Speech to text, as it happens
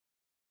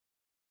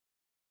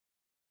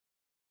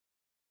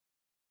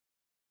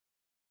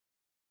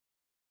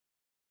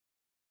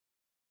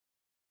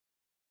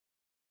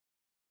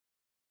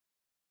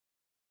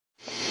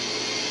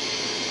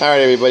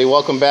Alright everybody,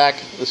 welcome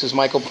back. This is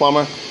Michael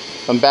Plummer.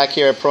 I'm back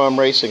here at Pro-Am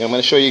Racing. I'm going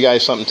to show you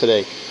guys something today.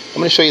 I'm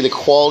going to show you the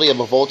quality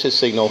of a voltage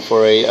signal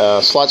for a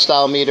slot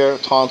style meter,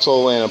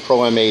 tonsil, and a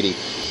Pro-Am 80.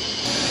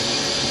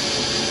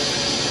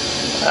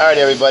 Alright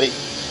everybody,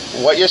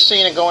 what you're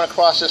seeing going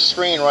across this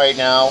screen right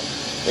now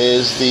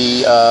is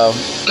the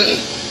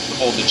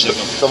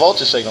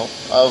voltage signal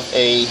of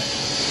a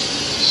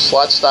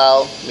slot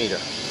style meter.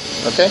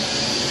 Okay?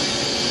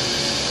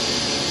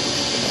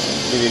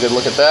 Give you a good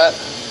look at that.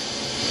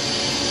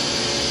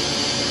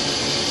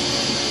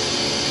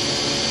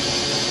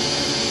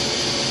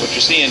 What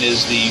you're seeing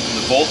is the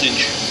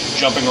voltage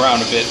jumping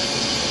around a bit.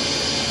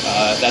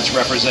 That's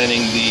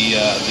representing the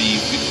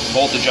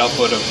voltage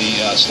output of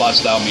the slot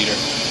style meter.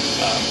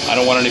 I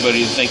don't want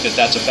anybody to think that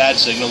that's a bad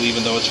signal,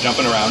 even though it's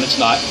jumping around. It's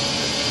not.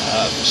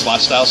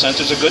 Slot style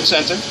sensor is a good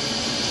sensor.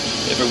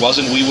 If it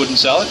wasn't, we wouldn't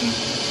sell it, and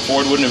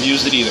Ford wouldn't have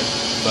used it either.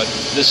 But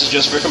this is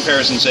just for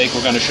comparison's sake.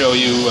 We're going to show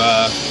you,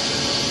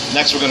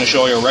 next we're going to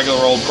show you a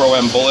regular old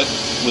Pro-Am bullet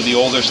with the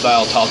older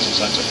style tonsil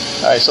sensor.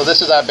 Alright, so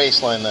this is our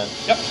baseline then.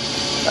 Yep.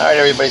 Alright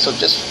everybody, so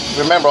just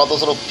remember all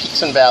those little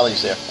peaks and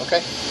valleys there,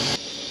 okay?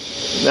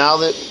 Now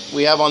that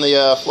we have on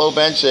the flow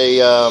bench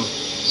a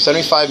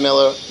 75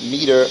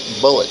 millimeter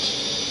bullet,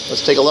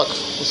 let's take a look.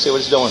 Let's see what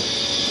it's doing.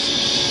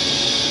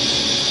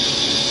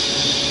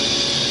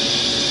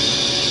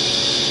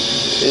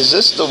 Is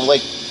this the,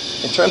 like,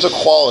 in terms of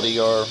quality,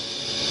 or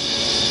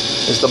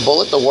is the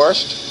bullet the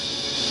worst?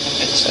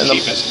 It's the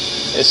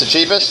cheapest. It's the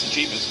cheapest? It's the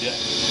cheapest, yeah.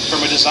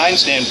 From a design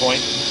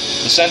standpoint,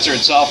 the sensor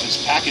itself is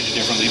packaged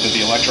differently, but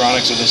the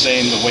electronics are the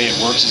same, the way it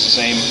works is the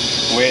same,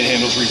 the way it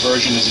handles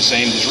reversion is the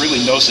same. There's really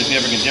no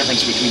significant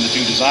difference between the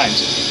two designs.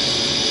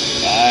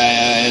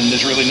 And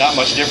there's really not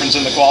much difference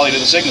in the quality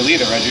of the signal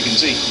either, as you can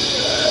see.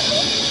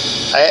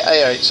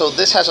 So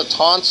this has a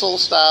tonsil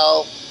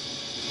style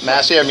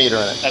mass air meter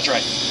in it. That's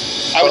right.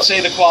 I would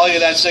say the quality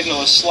of that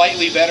signal is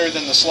slightly better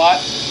than the slot.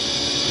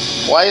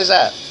 Why is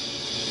that?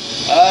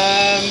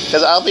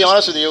 Because I'll be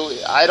honest with you,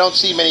 I don't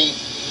see many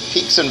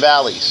peaks and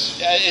valleys.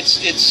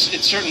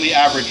 It's certainly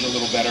averaged a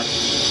little better.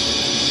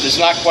 There's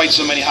not quite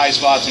so many high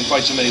spots and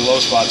quite so many low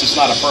spots. It's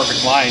not a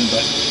perfect line, but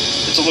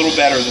it's a little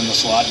better than the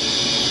slot.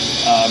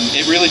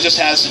 It really just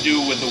has to do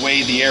with the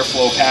way the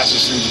airflow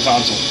passes through the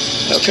tonsil.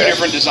 There's two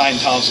different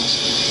design tonsils.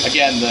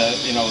 Again, the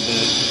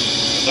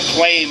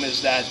claim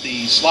is that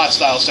the slot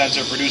style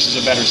sensor produces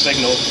a better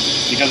signal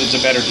because it's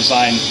a better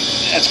design.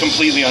 That's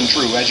completely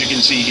untrue, as you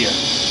can see here.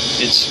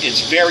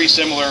 It's very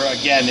similar.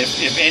 Again,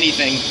 if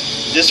anything,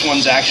 this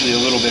one's actually a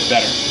little bit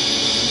better.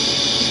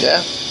 Yeah.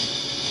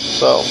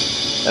 So,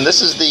 and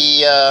this is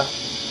the,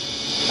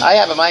 I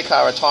have in my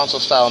car a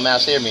tonsil style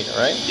mass air meter,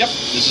 right? Yep,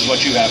 this is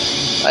what you have.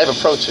 I have a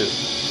Pro Tube.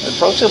 A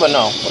Pro Tube or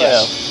no? What do I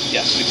have?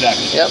 Yes,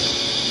 exactly. Yep.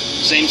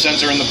 Same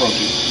sensor in the Pro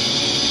Tube.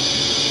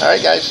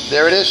 Alright guys,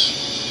 there it is.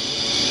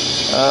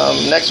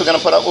 Next we're going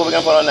to put up, what we're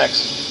going to put on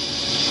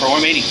next?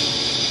 Pro-Am 80.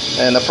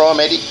 And the Pro-Am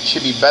 80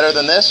 should be better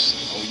than this?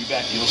 Oh, you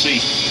bet. You'll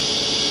see.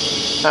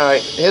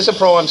 Alright, here's a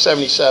Pro-Am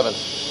 77.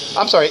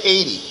 I'm sorry,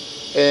 80.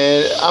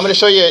 And I'm going to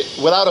show you it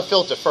without a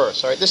filter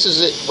first. Alright, this is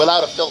it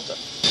without a filter.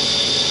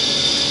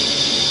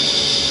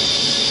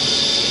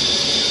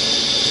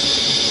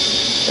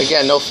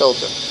 Again, no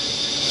filter.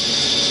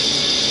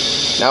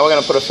 Now we're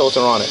going to put a filter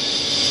on it.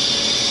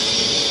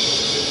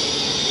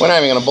 We're not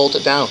even going to bolt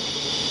it down.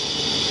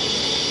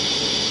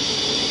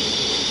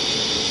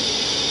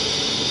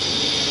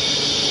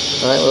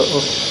 Alright,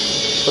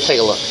 we'll take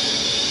a look.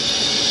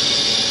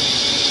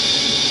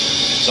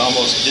 It's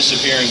almost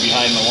disappearing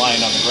behind the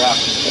line on the graph.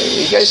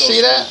 You guys see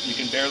that? You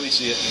can barely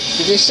see it.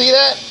 Did you see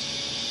that?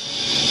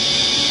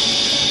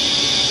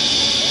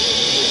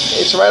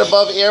 It's right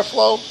above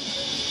airflow.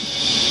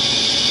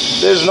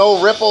 There's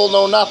no ripple,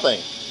 no nothing.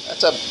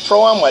 That's a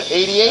Pro-Am, what,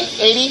 88?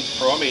 80?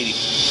 Pro-Am 80.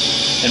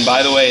 And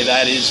by the way,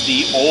 that is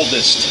the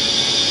oldest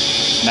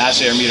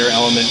mass air meter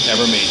element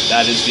ever made.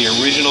 That is the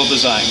original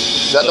design.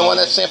 Is that the one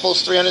that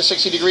samples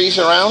 360 degrees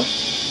around?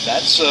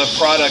 That's a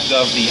product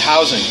of the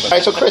housing. All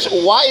right, so Chris,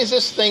 why is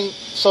this thing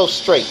so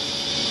straight?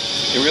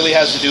 It really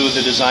has to do with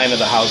the design of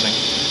the housing.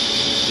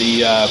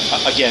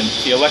 Again,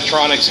 the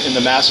electronics in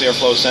the mass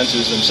airflow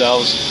sensors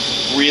themselves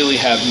really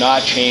have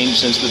not changed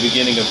since the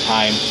beginning of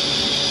time.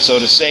 So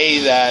to say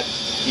that,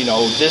 you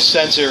know, this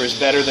sensor is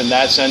better than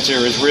that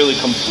sensor is really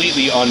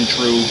completely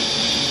untrue.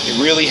 It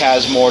really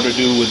has more to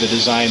do with the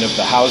design of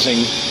the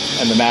housing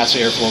and the mass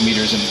airflow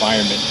meter's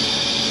environment.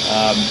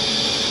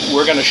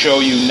 We're going to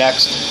show you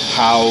next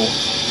how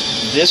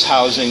this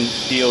housing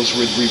deals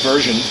with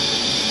reversion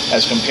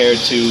as compared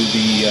to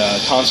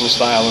the tonsil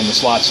style and the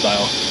slot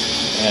style.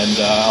 And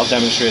I'll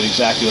demonstrate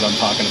exactly what I'm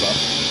talking about.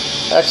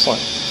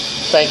 Excellent.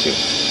 Thank you.